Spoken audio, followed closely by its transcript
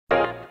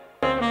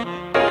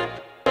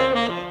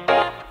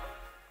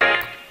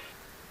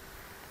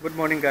Good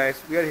morning, guys.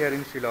 We are here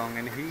in Shillong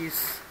and he is,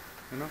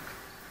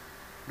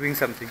 doing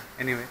something.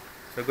 Anyway,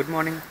 so good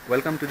morning.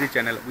 Welcome to the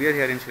channel. We are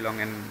here in Shillong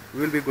and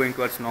we will be going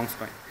towards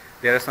NONGSTOIN.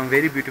 There are some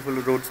very beautiful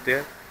roads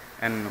there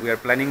and we are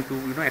planning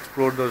to,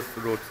 explore those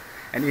roads.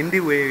 And in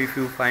the way, if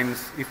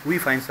we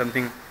find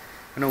something,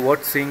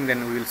 worth seeing,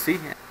 then we will see.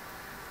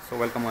 So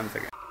welcome once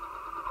again.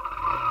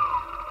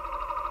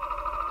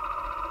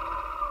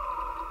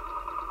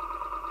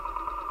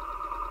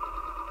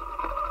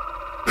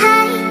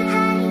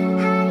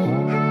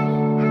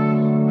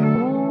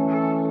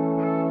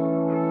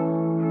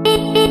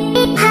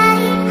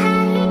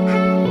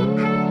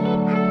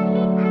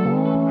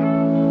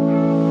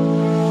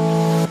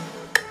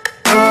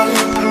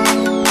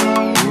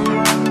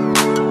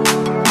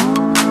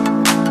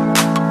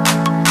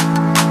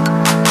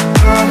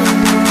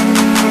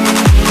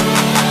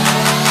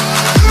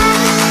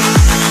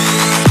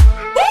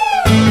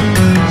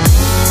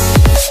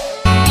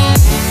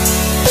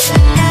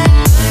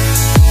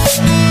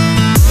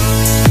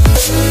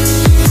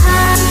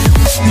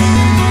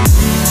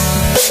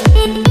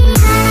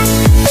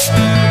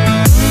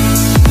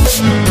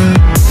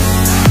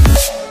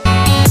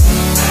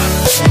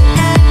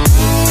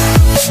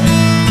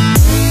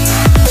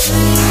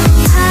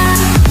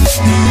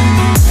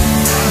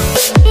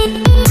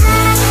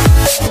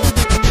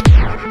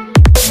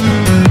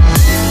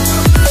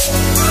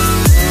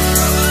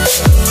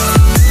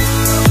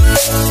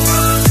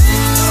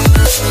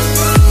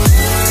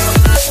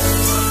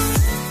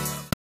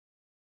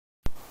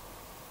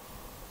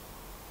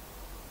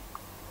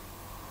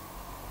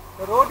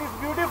 The road is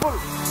beautiful.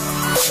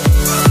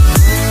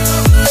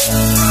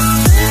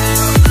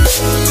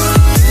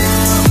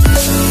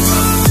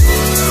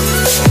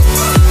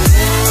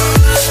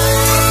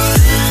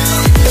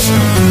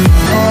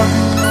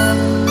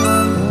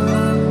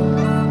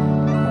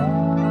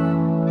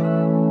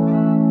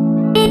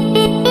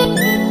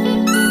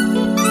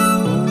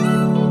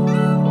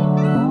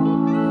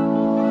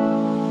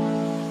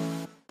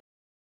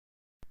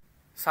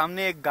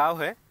 सामने एक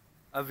गांव है,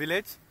 a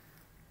village,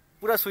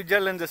 पूरा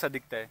Switzerland जैसा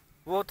दिखता है।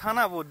 वो था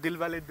ना वो दिल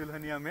वाले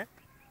दुल्हनिया में,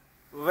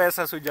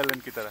 वैसा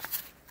स्विट्जरलैंड की तरह।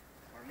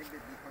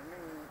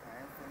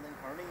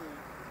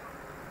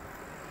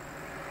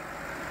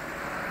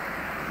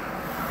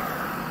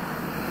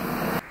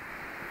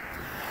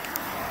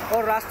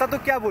 और रास्ता तो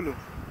क्या बोलूं,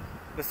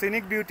 the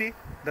scenic beauty,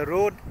 the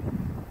road,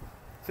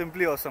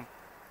 simply awesome.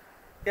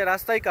 ये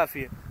रास्ता ही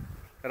काफ़ी है,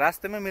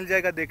 रास्ते में मिल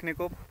जाएगा देखने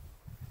को,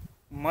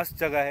 मस्त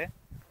जगह है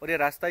और ये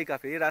रास्ता ही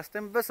काफ़ी है। ये रास्ते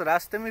में, बस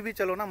रास्ते में भी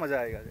चलो ना, मज़ा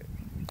आएगा।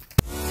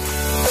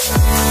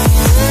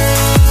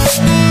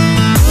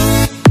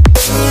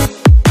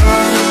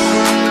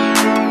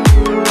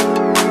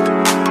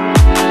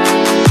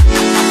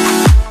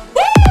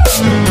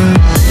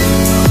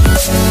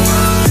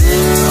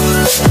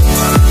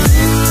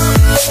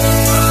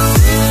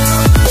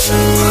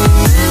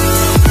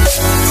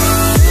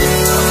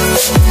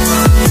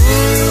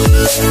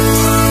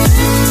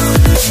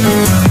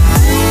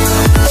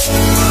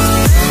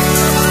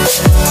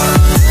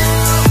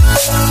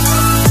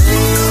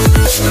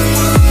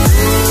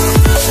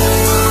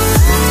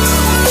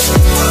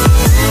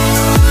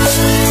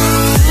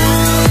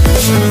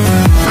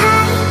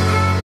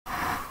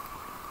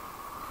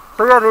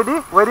 So we are ready.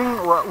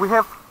 We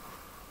have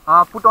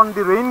put on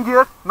the rain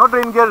gear, not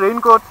rain gear,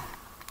 raincoats.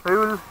 We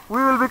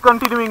will be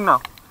continuing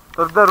now.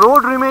 So the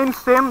road remains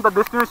same, the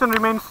destination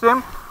remains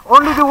same.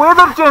 Only the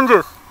weather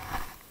changes.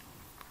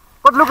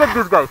 But look at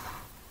this, guys.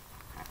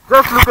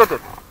 Just look at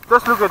it.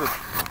 Just look at it.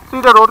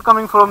 See the road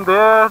coming from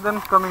there,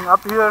 then coming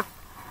up here.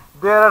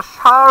 There are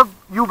sharp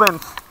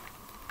U-bends.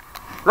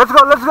 Let's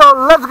go, let's go,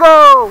 let's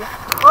go!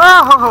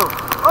 Oh ho ho!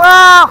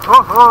 Oh ho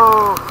ho!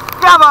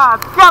 क्या बात,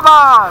 क्या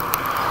बात!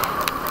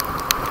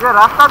 ये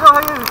रास्ता जो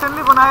है ये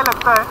recently बनाया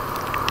लगता है,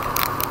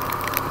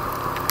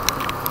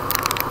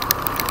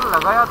 तो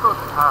लगाया तो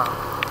था।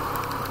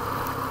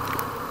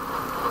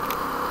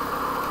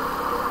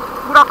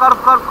 पूरा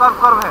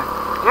कर्व है,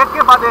 एक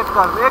के बाद एक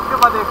कर्व, एक के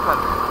बाद एक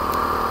curve.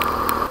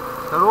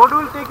 The road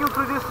will take you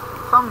through this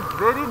some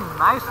very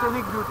nice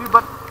scenic beauty,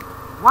 but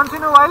once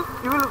in a while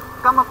you will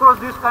come across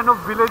these kind of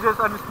villages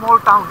and small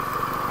towns.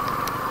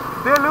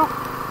 They look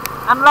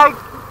unlike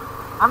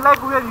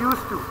we are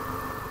used to,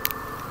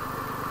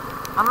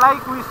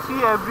 unlike we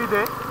see every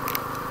day.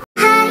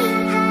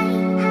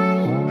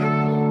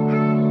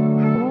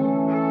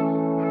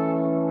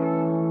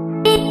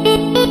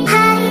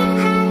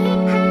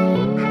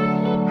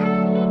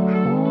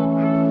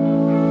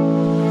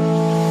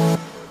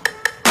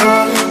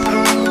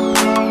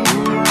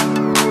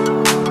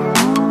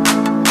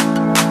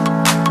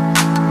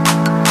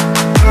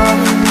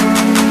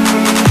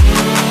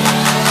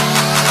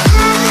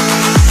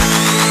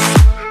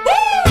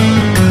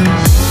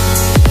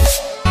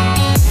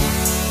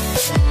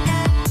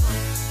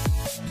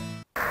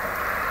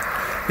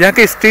 यहाँ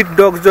के street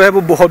dogs जो है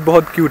वो बहुत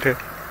बहुत cute है,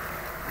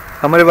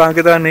 हमारे वहाँ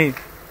की तरह नहीं।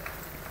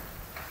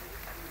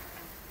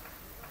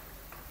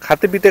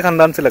 खाते पीते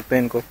खानदान से लगते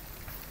हैं इनको,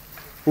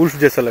 उल्फ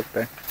जैसा लगता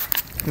है।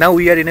 Now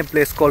we are in a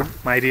place called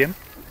मायरियम।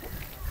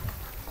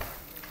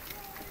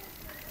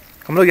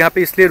 हम लोग यहाँ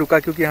पे इसलिए रुका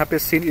क्योंकि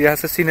यहाँ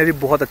से सीनरी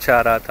बहुत अच्छा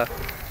आ रहा था।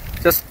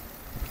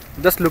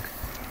 जस्ट लुक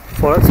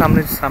फॉर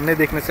सामने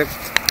देखने से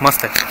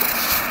मस्त है।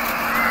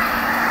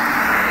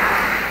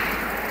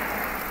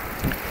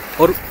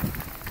 और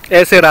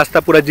ऐसे रास्ता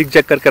पूरा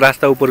जिग-जैग करके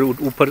रास्ता ऊपर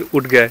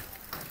उठ गया है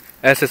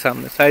ऐसे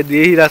सामने। शायद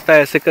यही रास्ता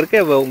ऐसे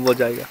करके वो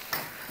जाएगा,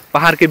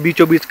 पहाड़ के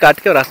बीचों बीच काट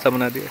के रास्ता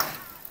बना दिया।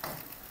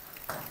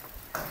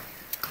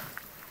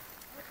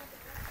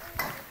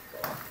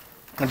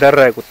 डर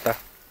रहा है कुत्ता।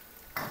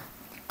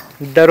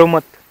 डरो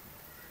मत,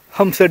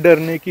 हमसे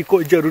डरने की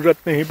कोई जरूरत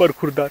नहीं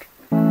बरखुरदार।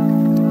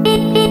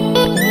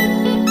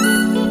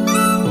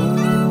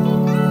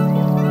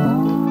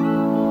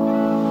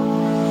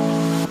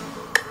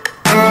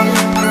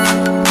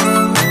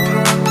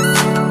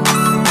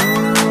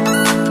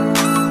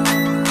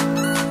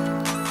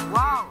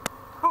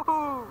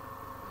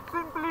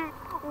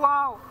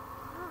 Wow,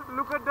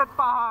 look at that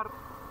पहाड़।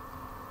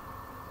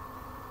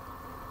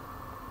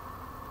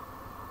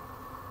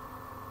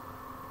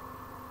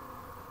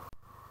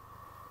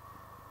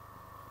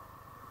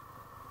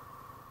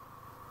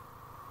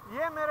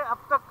 ये मेरे अब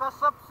तक का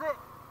सबसे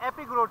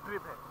एपिक रोड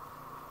ट्रिप है।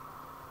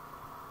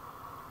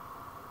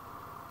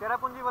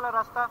 चेरापूंजी वाला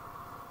रास्ता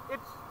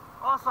इट्स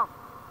ऑसम,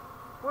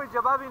 कोई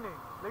जवाब ही नहीं।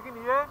 लेकिन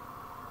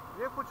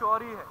ये कुछ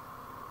और ही है,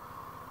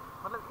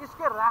 मतलब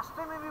इसके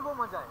रास्ते में भी वो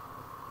मजा है।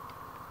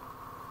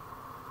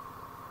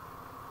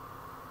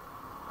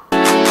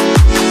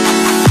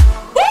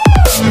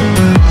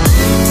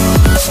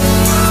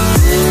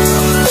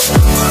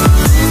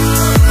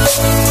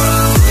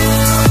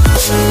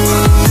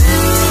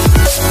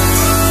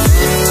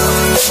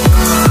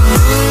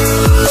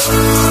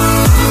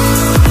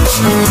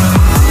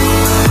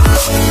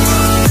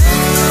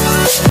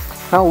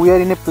 Now we are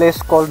in a place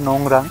called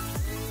Nongrang.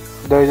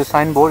 There is a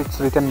signboard, it's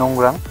written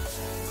Nongrang.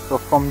 So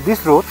from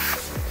this road,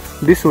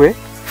 this way,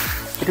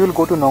 it will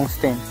go to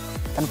NONGSTOIN,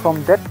 and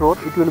from that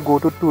road it will go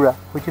to Tura,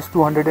 which is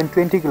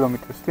 220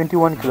 kilometers,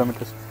 21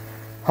 kilometers.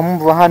 हम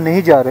वहाँ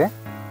नहीं जा रहे,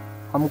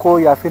 हमको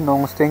या फिर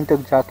NONGSTOIN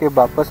तक जाके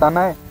वापस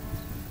आना है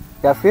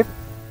या फिर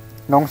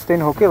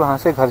NONGSTOIN होके वहाँ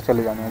से घर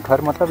चले जाना है।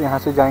 घर मतलब यहाँ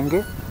से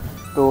जाएंगे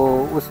तो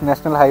उस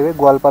नेशनल हाईवे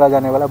ग्वालपारा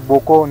जाने वाला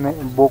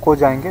बोको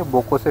जाएंगे,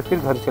 बोको से फिर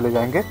घर चले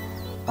जाएंगे।